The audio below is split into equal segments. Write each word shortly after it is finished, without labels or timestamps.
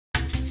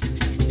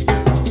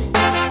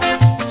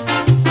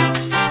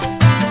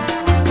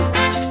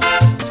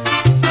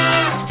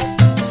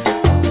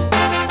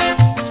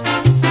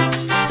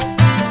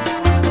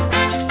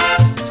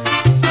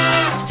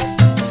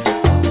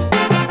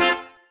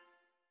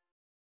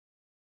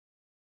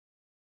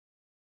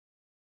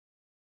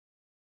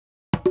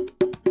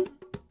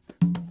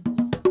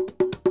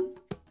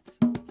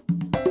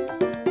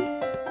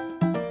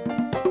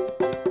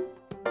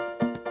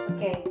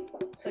Okay,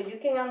 so you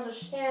can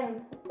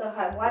understand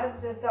what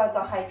is this,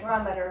 the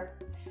hydrometer.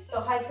 The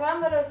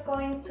hydrometer is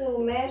going to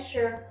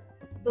measure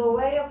the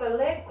weight of a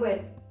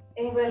liquid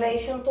in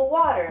relation to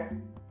water.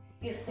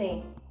 You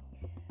see,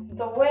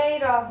 the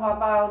weight of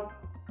about,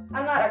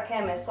 I'm not a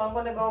chemist, so I'm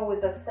going to go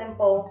with a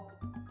simple,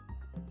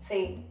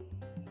 see,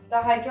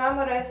 the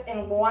hydrometer is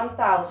in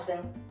 1,000,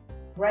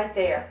 right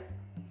there.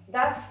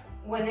 That's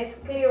when it's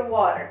clear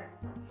water,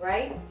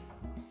 right?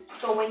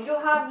 So when you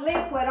have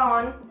liquid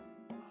on,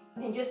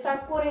 and you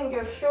start putting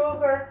your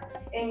sugar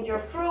and your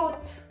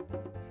fruits,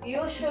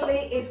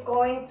 usually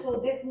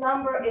this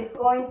number is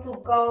going to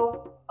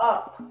go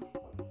up.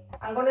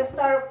 I'm going to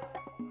start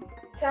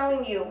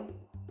telling you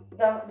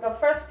the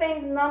first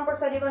thing numbers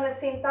that you're going to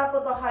see on top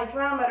of the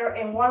hydrometer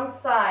in one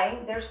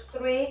side. There's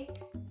three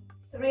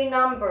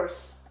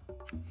numbers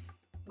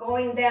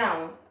going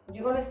down.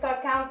 You're going to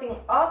start counting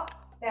up,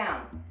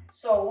 down.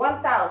 So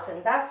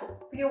 1,000, that's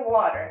pure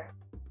water.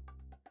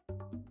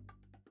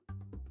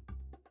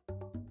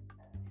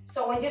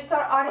 So when you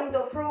start adding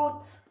the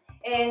fruits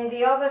and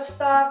the other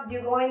stuff,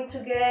 you're going to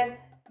get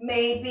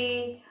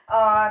maybe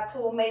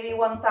to maybe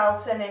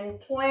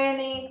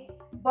 1,020.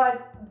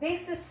 But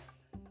this is,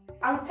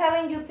 I'm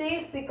telling you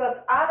this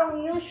because I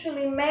don't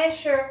usually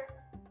measure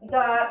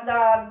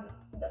the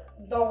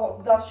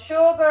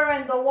sugar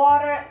and the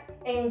water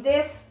in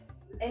this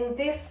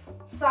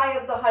side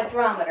of the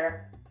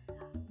hydrometer.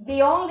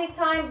 The only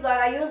time that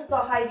I use the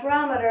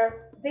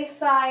hydrometer this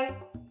side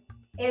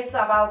is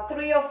about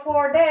 3 or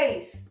 4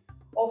 days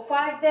or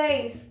 5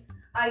 days.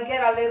 I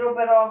get a little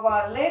bit of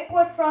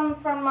liquid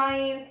from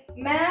my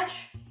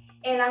mash,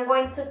 and I'm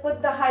going to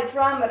put the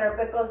hydrometer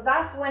because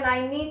that's when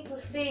I need to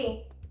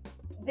see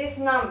this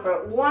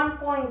number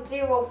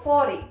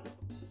 1.040.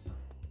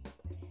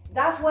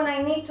 That's when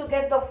I need to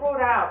get the fruit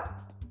out.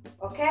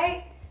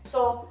 Okay,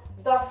 so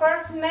the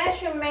first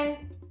measurement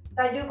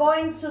that you're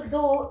going to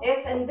do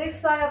is in this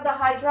side of the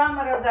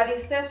hydrometer that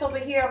it says over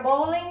here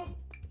boiling.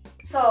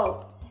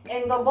 So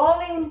in the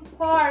boiling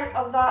part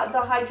of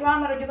the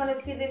hydrometer, you're going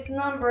to see this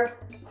number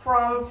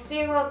from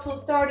 0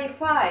 to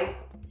 35.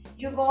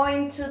 You're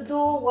going to do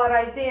what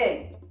I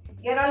did.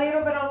 Get a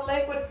little bit of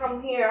liquid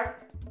from here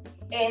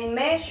and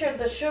measure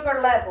the sugar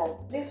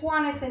level. This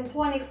one is in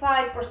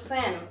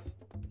 25%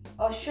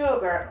 of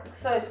sugar.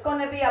 So it's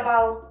going to be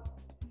about,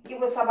 it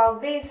was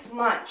about this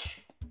much.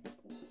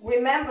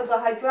 Remember, the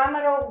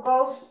hydrometer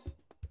goes,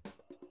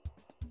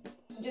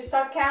 you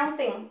start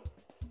counting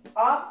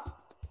up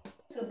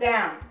to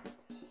down.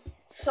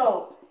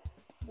 So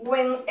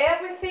when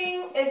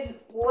everything is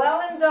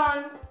well and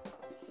done,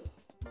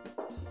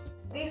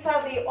 these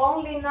are the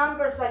only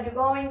numbers that you're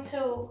going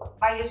to,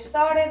 I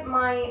started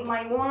my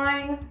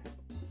wine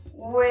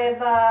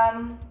with, let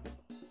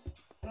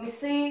me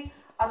see,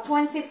 a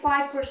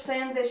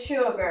 25%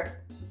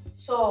 sugar.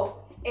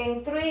 So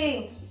in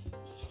 3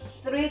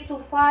 to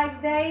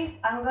 5 days,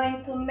 I'm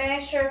going to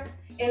measure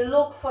and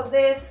look for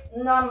this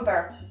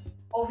number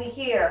over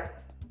here.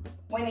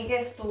 When it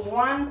gets to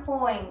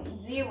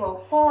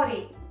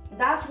 1.040,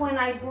 that's when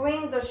I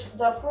bring the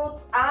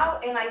fruits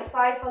out and I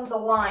siphon the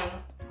wine.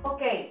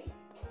 Okay,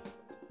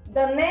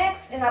 the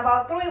next, in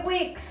about 3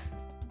 weeks,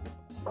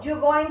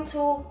 you're going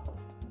to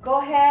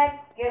go ahead,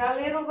 get a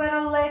little bit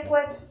of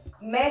liquid,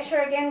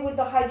 measure again with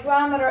the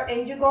hydrometer,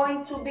 and you're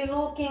going to be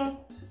looking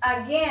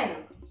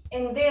again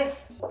in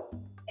this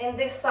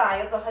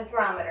side of the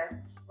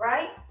hydrometer,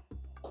 right?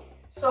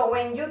 So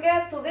when you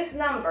get to this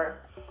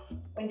number,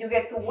 when you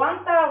get to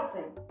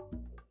 1,000,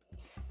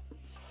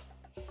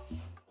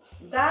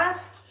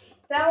 that's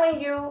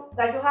telling you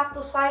that you have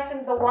to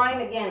siphon the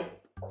wine again.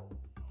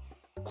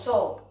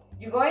 So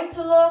you're going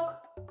to look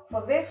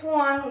for this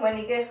one when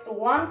it gets to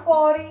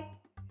 140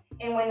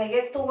 and when it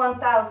gets to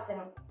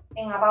 1,000.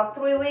 In about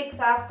 3 weeks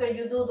after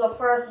you do the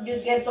first, you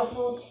get the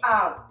fruits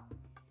out.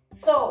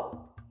 So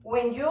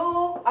when you,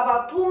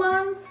 about 2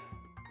 months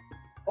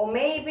or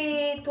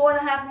maybe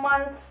 2.5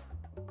 months,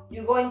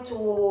 you're going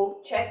to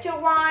check your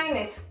wine.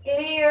 It's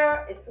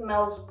clear, it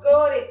smells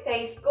good, it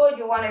tastes good,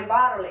 you want to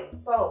bottle it.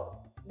 So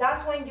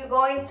that's when you're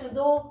going to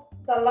do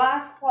the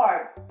last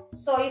part.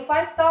 So if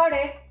I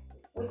started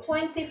with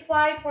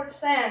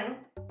 25%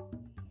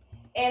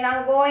 and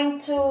I'm going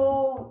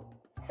to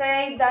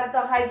say that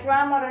the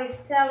hydrometer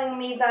is telling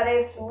me that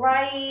it's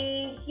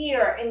right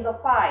here in the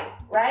 5,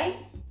 right?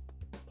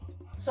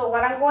 So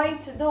what I'm going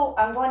to do,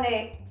 I'm going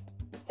to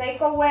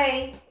take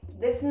away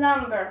this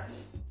number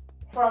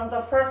from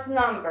the first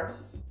number.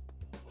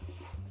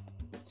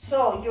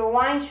 So your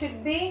wine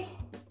should be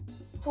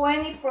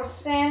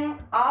 20%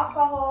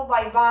 alcohol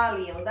by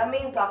volume. That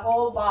means a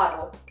whole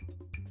bottle.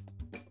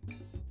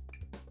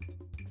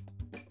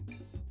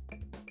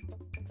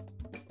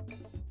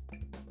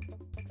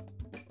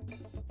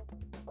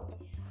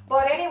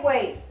 But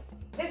anyways,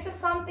 this is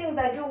something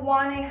that you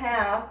want to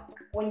have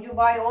when you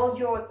buy all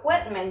your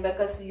equipment,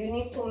 because you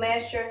need to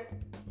measure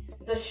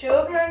the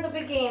sugar in the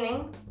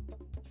beginning,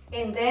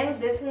 and then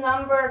this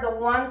number, the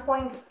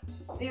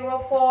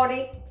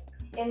 1.040,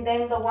 and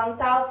then the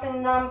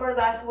 1000 number,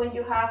 that's when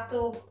you have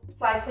to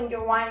siphon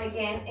your wine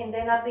again. And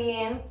then at the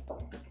end,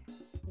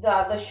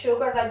 the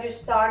sugar that you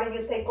started,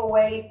 you take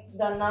away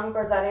the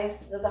number that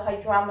the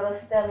hydrometer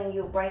is telling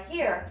you right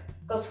here.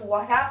 Because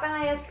what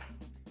happens is,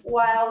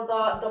 while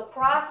the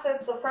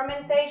process, the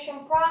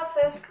fermentation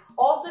process,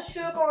 all the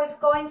sugar is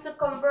going to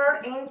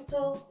convert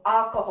into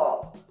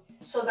alcohol.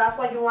 So that's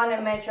what you want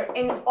to measure.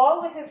 And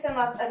always it's an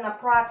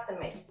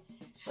approximate.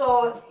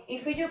 So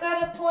if you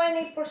got a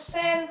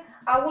 20%,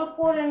 I will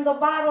put in the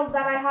bottle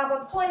that I have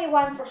a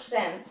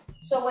 21%.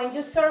 So when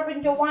you're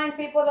serving your wine,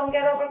 people don't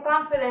get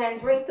overconfident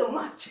and drink too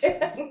much.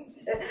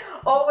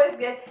 Always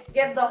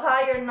get the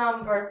higher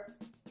number.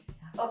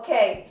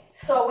 Okay,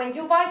 so when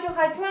you buy your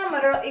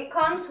hydrometer, it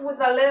comes with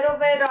a little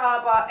bit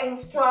of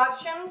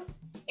instructions,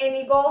 and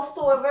it goes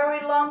to a very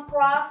long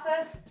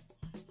process,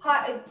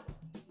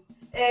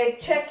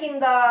 checking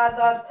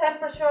the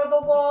temperature of the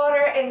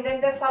water, and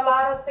then there's a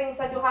lot of things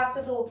that you have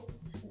to do.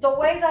 The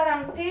way that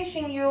I'm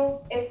teaching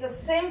you is the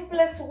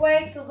simplest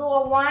way to do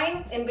a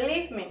wine, and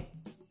believe me,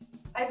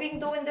 I've been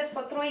doing this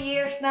for 3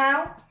 years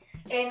now,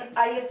 and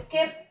I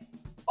skip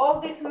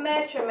all this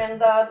measurement,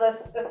 the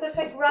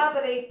specific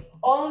gravity,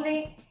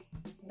 only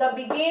the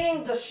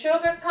beginning, the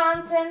sugar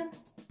content,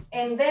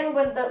 and then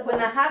when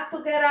I have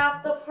to get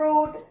off the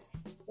fruit,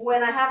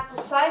 when I have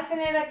to siphon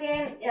it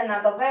again, and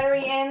at the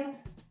very end,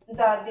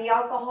 the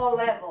alcohol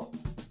level.